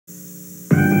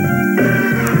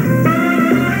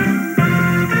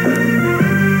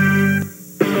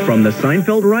From the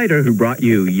Seinfeld writer who brought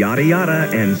you Yada Yada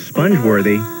and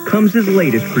Spongeworthy comes his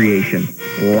latest creation,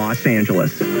 Los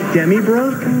Angeles.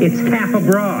 Demi-bra? It's half a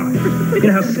bra. You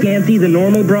know how scanty the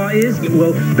normal bra is?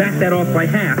 Well, back that off by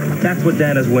half. That's what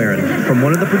Dana's wearing. From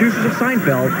one of the producers of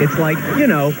Seinfeld, it's like, you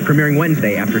know, premiering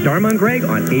Wednesday after Dharma and Greg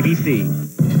on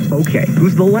ABC. Okay,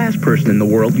 who's the last person in the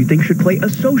world you think should play a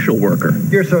social worker?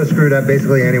 You're so screwed up,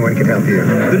 basically anyone can help you.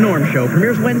 The Norm Show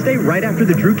premieres Wednesday right after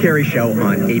the Drew Carey Show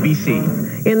on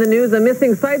ABC. In the news, a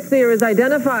missing sightseer is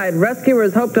identified.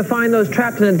 Rescuers hope to find those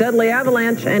trapped in a deadly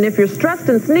avalanche, and if you're stressed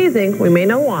and sneezing, we may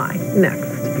know why. Next.